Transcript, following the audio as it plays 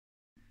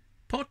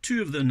Part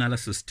 2 of the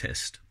analysis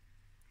test.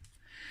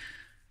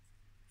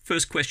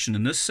 First question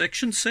in this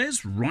section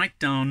says, write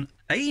down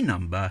a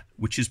number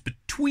which is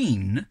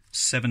between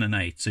 7 and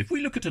 8. So if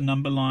we look at a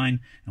number line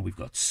and we've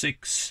got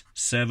 6,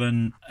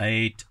 7,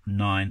 8,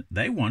 9,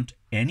 they want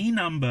any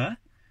number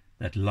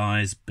that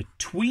lies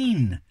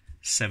between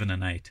 7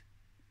 and 8.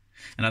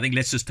 And I think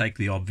let's just take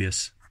the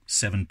obvious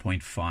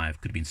 7.5.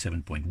 Could have been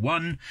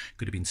 7.1,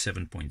 could have been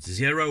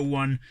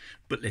 7.01,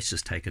 but let's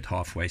just take it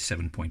halfway,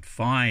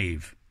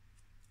 7.5.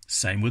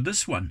 Same with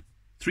this one,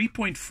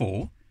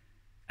 3.4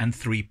 and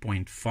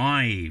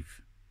 3.5.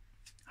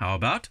 How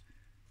about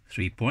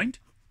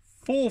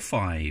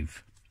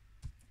 3.45?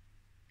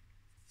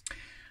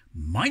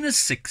 Minus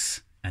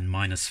 6 and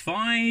minus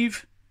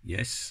 5.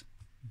 Yes,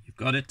 you've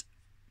got it.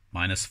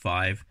 Minus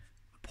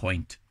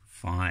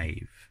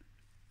 5.5.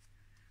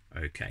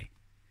 Okay,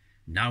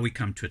 now we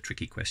come to a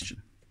tricky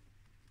question.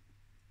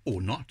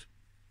 Or not.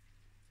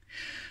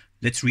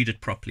 Let's read it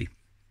properly.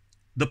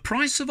 The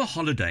price of a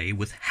holiday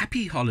with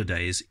Happy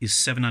Holidays is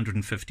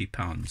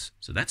 £750.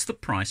 So that's the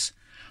price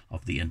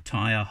of the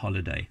entire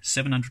holiday,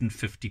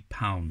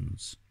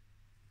 £750.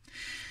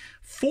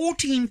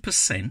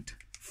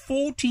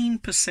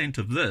 14%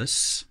 of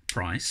this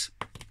price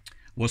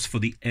was for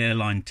the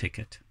airline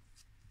ticket.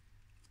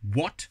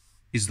 What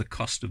is the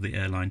cost of the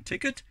airline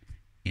ticket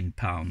in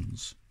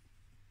pounds?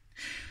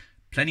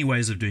 Plenty of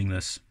ways of doing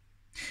this.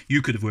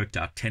 You could have worked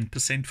out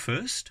 10%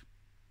 first,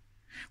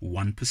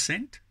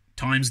 1%,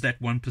 times that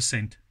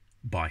 1%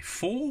 by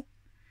 4,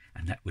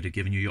 and that would have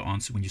given you your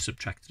answer when you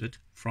subtracted it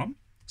from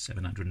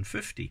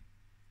 750.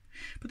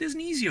 But there's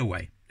an easier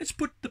way. Let's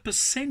put the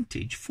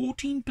percentage,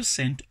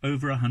 14%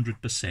 over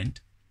 100%,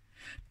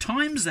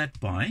 times that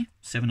by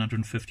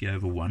 750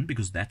 over 1,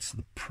 because that's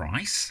the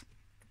price,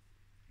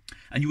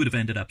 and you would have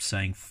ended up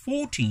saying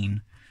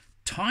 14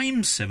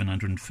 times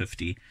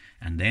 750,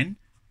 and then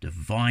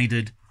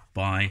divided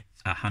by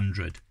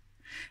 100.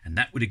 And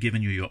that would have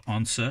given you your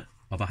answer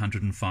of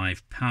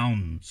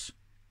 £105.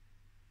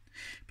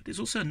 But there's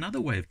also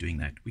another way of doing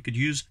that. We could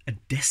use a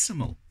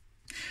decimal.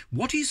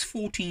 What is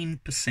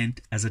 14%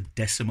 as a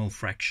decimal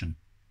fraction?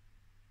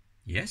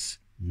 Yes,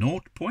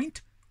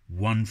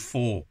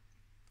 0.14.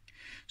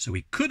 So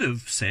we could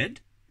have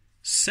said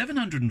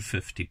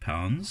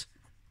 £750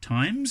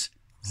 times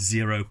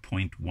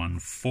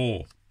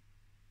 0.14.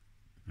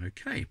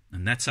 Okay,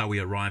 and that's how we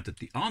arrived at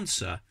the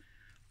answer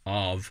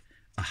of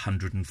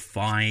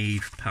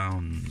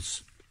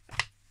 £105.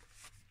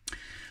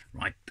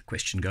 Right, the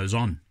question goes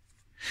on.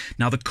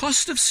 Now, the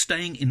cost of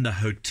staying in the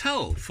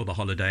hotel for the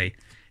holiday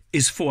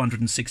is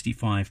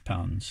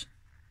 £465.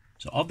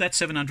 So of that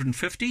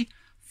 750,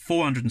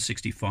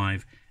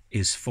 465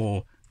 is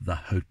for the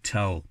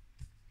hotel.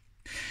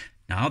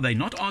 Now, they're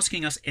not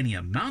asking us any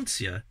amounts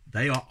here.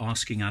 They are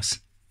asking us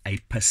a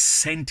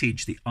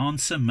percentage. The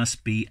answer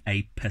must be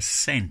a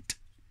percent.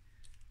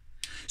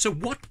 So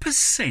what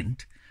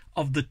percent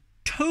of the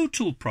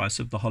total price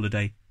of the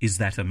holiday is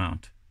that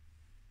amount?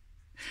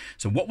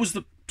 So what was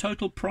the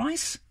total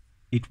price?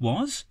 It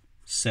was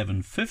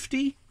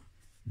 $750.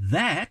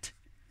 That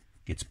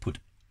gets put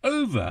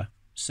over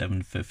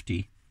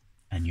 $750,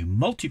 and you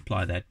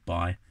multiply that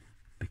by,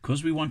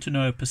 because we want to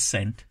know a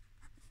percent,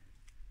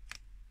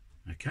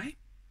 okay?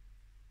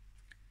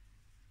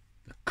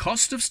 The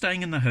cost of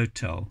staying in the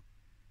hotel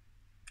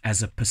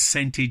as a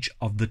percentage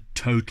of the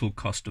total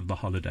cost of the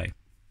holiday.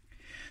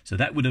 So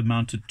that would have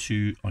amounted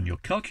to, on your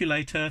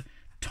calculator,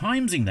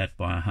 timesing that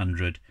by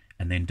 100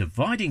 and then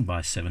dividing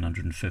by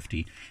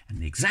 750.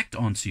 And the exact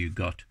answer you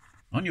got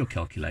on your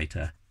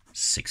calculator,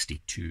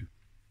 62.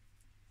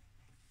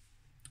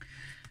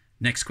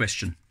 Next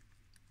question.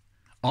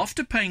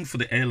 After paying for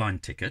the airline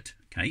ticket,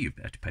 okay, you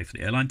had to pay for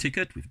the airline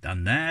ticket. We've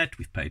done that.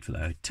 We've paid for the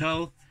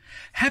hotel.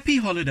 Happy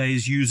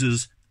Holidays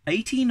uses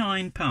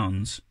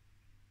 £89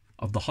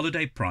 of the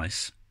holiday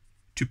price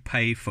to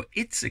pay for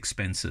its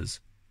expenses.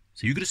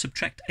 So you've got to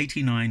subtract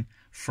 89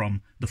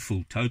 from the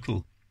full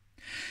total.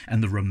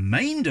 And the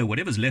remainder,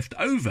 whatever's left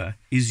over,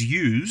 is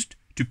used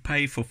to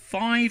pay for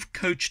 5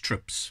 coach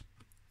trips.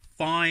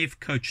 5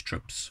 coach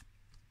trips.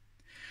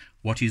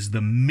 What is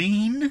the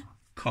mean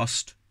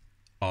cost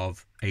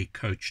of a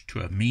coach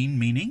tour? Mean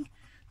meaning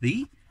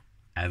the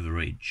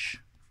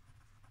average.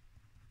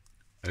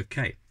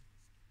 Okay.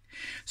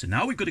 So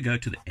now we've got to go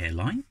to the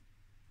airline,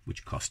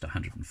 which cost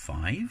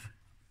 105.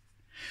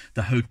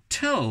 The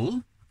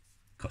hotel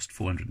cost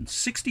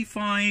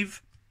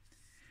 465.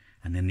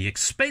 And then the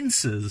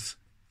expenses,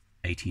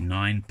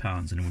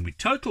 £89. And when we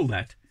total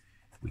that,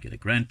 we get a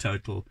grand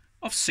total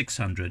of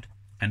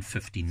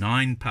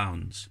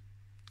 £659.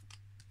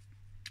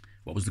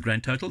 What was the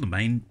grand total? The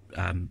main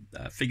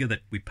figure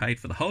that we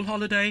paid for the whole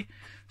holiday,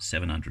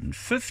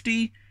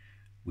 750.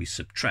 We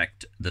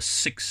subtract the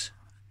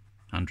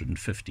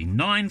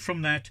 659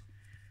 from that,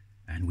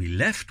 and we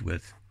left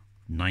with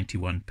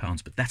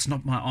 £91. But that's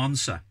not my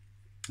answer.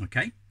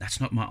 Okay, that's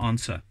not my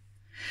answer,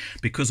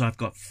 because I've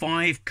got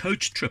 5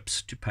 coach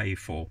trips to pay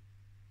for.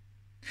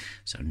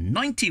 So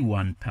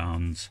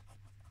 £91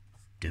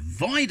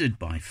 divided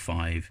by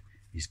 5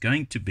 is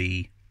going to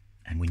be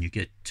And when you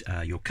get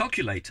your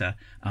calculator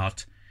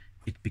out,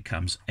 it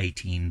becomes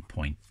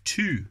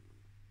 18.2.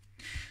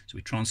 So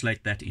we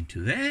translate that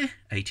into there,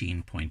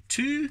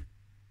 18.2.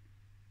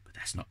 But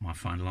that's not my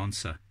final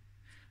answer.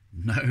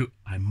 No,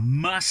 I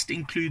must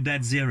include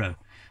that 0.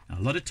 Now,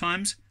 a lot of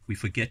times we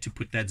forget to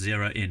put that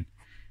 0 in,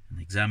 and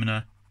the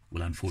examiner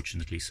will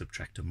unfortunately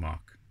subtract a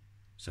mark.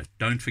 So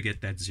don't forget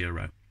that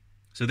 0.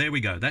 So there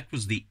we go. That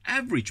was the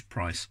average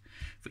price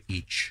for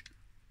each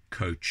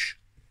coach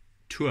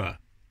tour.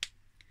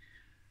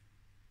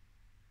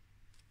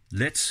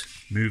 Let's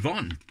move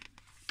on.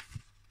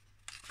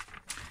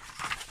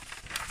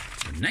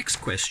 The next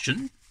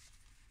question.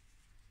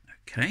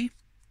 Okay.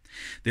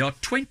 There are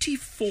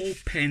 24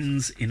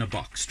 pens in a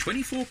box.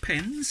 24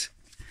 pens.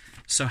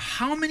 So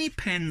how many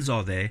pens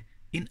are there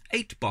in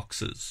 8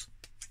 boxes?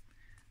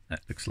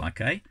 That looks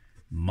like a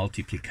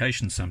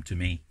multiplication sum to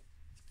me.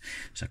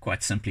 So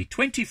quite simply,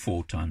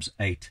 24 times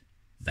 8,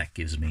 that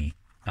gives me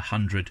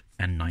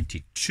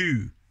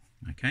 192.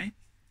 Okay?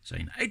 So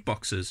in 8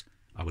 boxes,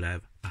 I will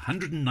have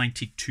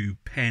 192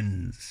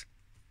 pens.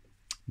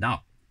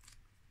 Now,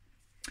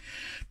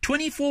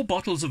 24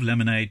 bottles of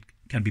lemonade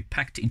can be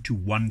packed into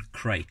 1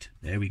 crate.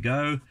 There we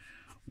go.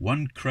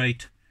 1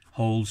 crate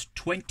holds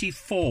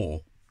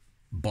 24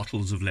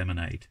 bottles of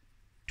lemonade.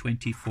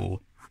 24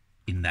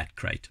 in that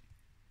crate.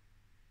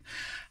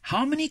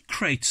 How many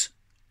crates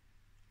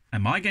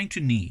am I going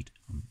to need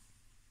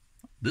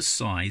this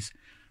size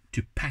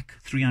to pack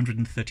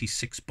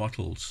 336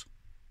 bottles?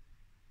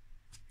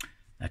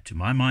 That, to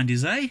my mind,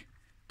 is a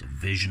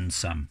division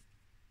sum.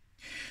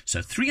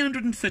 So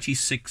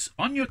 336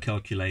 on your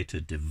calculator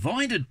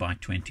divided by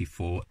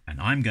 24, and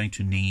I'm going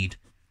to need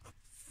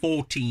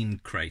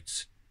 14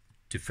 crates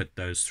to fit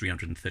those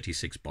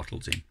 336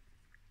 bottles in.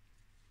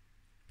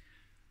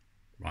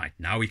 Right,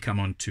 now we come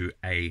on to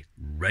a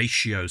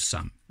ratio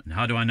sum. And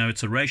how do I know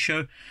it's a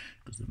ratio?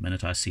 Because the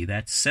minute I see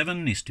that,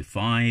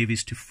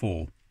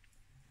 7:5:4.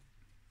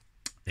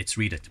 Let's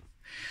read it.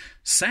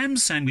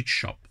 Sam's Sandwich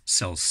Shop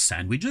sells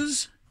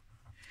sandwiches,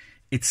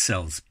 it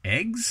sells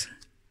eggs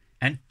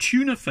and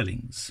tuna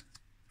fillings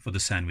for the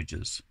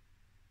sandwiches.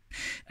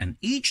 And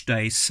each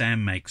day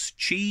Sam makes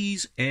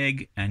cheese,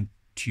 egg and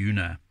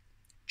tuna.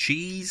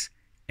 Cheese,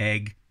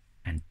 egg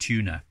and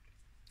tuna.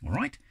 All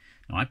right?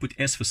 Now I put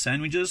S for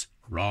sandwiches.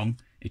 Wrong.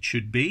 It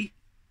should be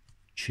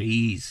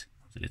cheese.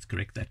 So let's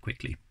correct that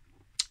quickly.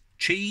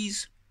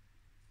 Cheese,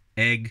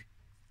 egg,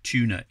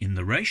 tuna. In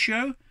the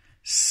ratio,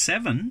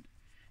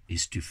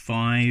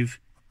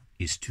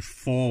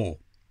 7:5:4.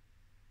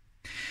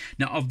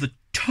 Now, of the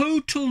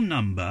total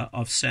number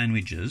of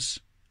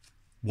sandwiches,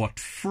 what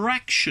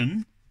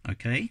fraction,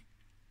 okay,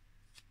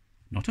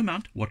 not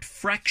amount, what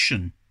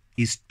fraction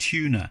is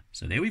tuna?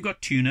 So there we've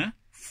got tuna,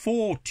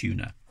 4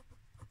 tuna.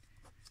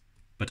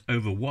 But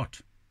over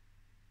what?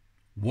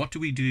 What do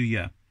we do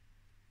here?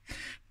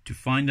 To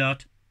find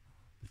out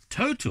the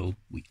total,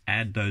 we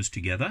add those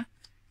together,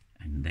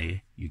 and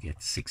there you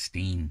get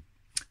 16.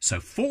 So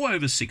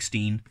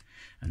 4/16,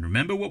 and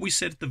remember what we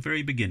said at the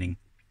very beginning,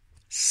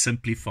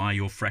 simplify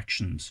your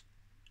fractions.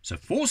 So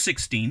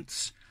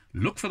 4/16,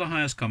 look for the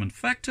highest common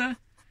factor,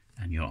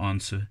 and your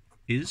answer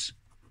is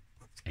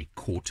a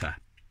quarter.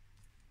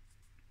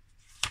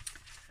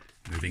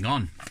 Moving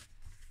on.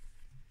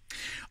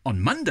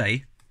 On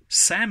Monday,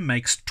 Sam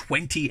makes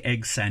 20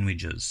 egg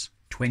sandwiches.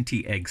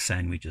 20 egg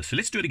sandwiches. So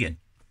let's do it again.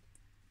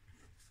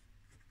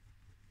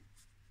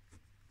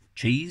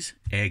 Cheese,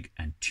 egg,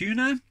 and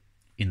tuna.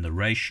 In the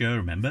ratio,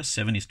 remember,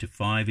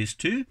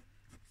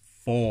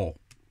 7:5:4.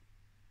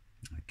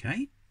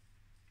 Okay.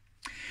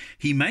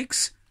 He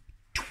makes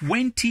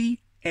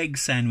 20 egg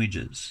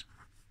sandwiches.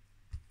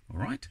 All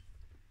right.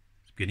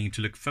 It's beginning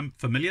to look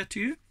familiar to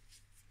you.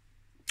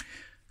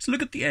 So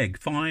look at the egg,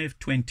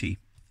 5:20.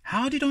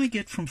 How did I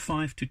get from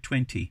 5 to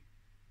 20?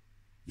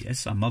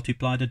 Yes, I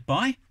multiplied it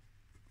by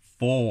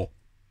 4.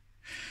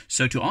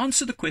 So to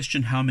answer the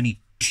question, how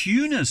many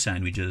tuna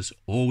sandwiches,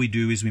 all we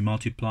do is we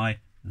multiply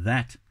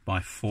that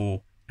by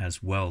 4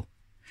 as well.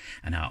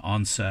 And our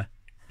answer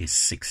is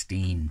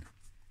 16.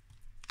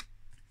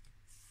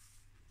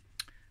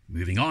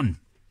 Moving on.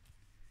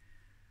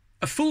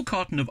 A full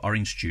carton of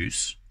orange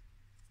juice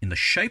in the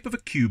shape of a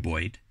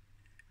cuboid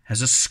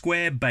has a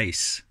square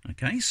base.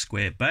 Okay,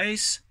 square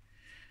base.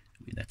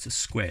 That's a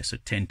square, so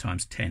 10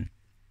 times 10.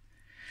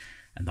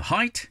 And the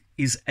height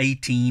is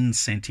 18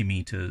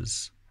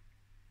 centimeters.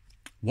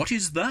 What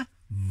is the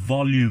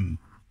volume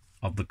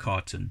of the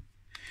carton?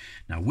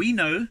 Now we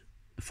know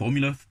the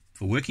formula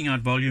for working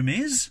out volume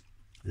is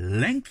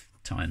length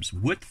times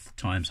width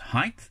times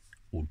height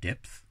or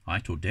depth.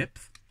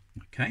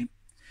 Okay,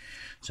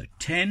 so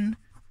 10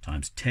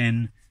 times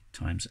 10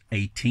 times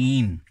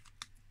 18.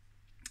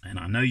 And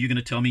I know you're going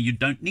to tell me you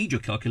don't need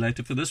your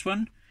calculator for this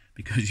one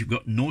because you've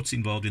got noughts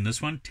involved in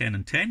this one, 10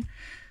 and 10.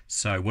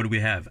 So what do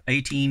we have?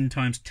 18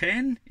 times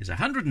 10 is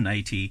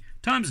 180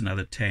 times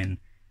another 10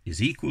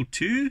 is equal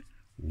to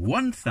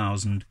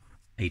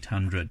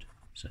 1,800.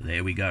 So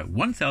there we go,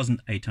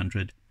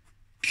 1,800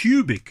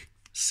 cubic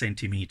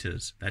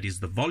centimeters. That is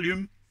the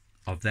volume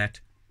of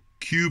that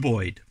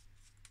cuboid.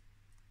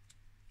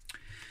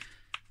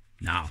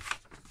 Now,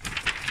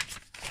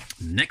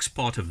 next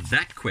part of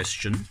that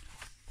question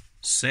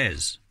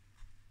says,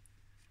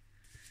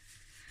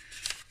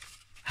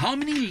 how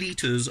many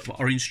litres of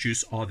orange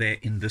juice are there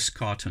in this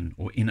carton,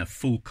 or in a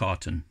full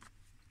carton?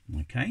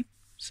 Okay,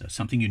 so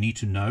something you need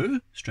to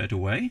know straight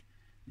away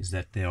is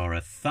that there are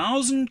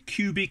 1,000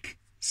 cubic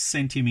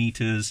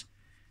centimetres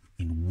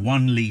in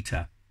 1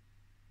 litre.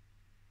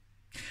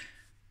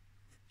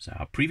 So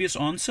our previous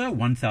answer,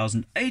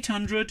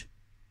 1,800,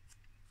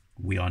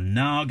 we are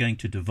now going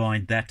to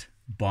divide that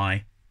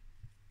by,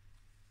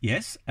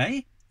 yes,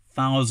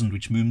 1,000,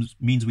 which means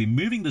we're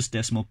moving this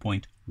decimal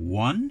point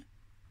 1,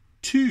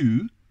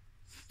 2,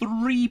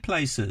 3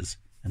 places,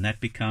 and that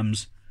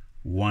becomes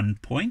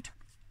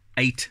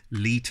 1.8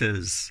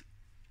 litres.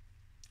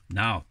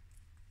 Now,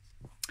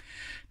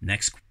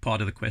 next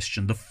part of the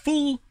question. The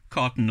full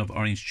carton of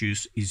orange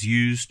juice is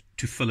used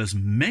to fill as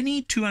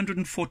many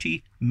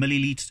 240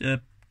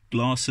 milliliter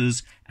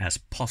glasses as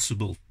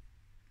possible.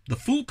 The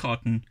full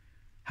carton,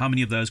 how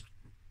many of those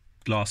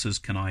glasses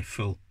can I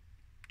fill?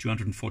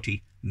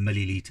 240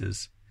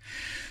 milliliters.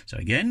 So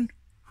again,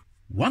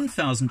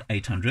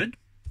 1,800.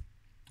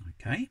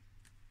 Okay.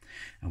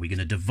 And we're going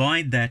to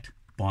divide that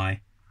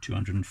by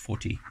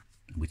 240.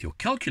 And with your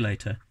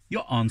calculator,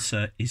 your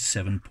answer is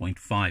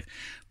 7.5.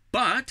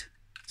 But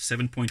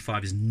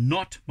 7.5 is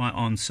not my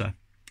answer.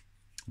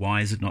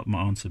 Why is it not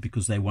my answer?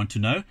 Because they want to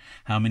know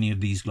how many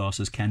of these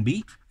glasses can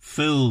be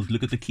filled.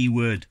 Look at the key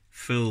word,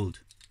 filled.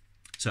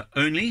 So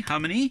only how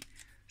many?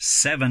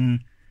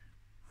 7,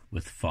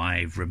 with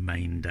 5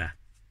 remainder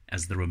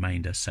as the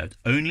remainder. So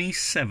only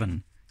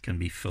 7 can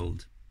be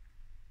filled.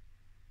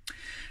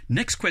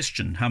 Next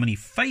question. How many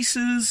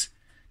faces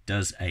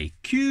does a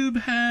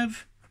cube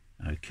have?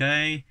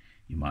 Okay,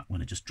 you might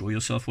want to just draw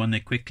yourself one there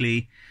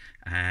quickly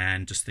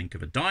and just think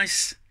of a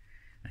dice.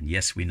 And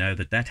yes, we know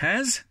that that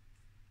has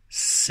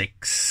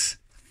 6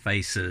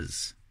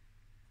 faces.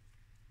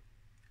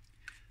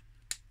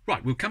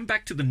 Right, we'll come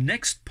back to the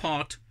next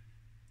part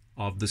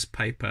of this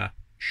paper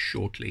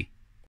shortly.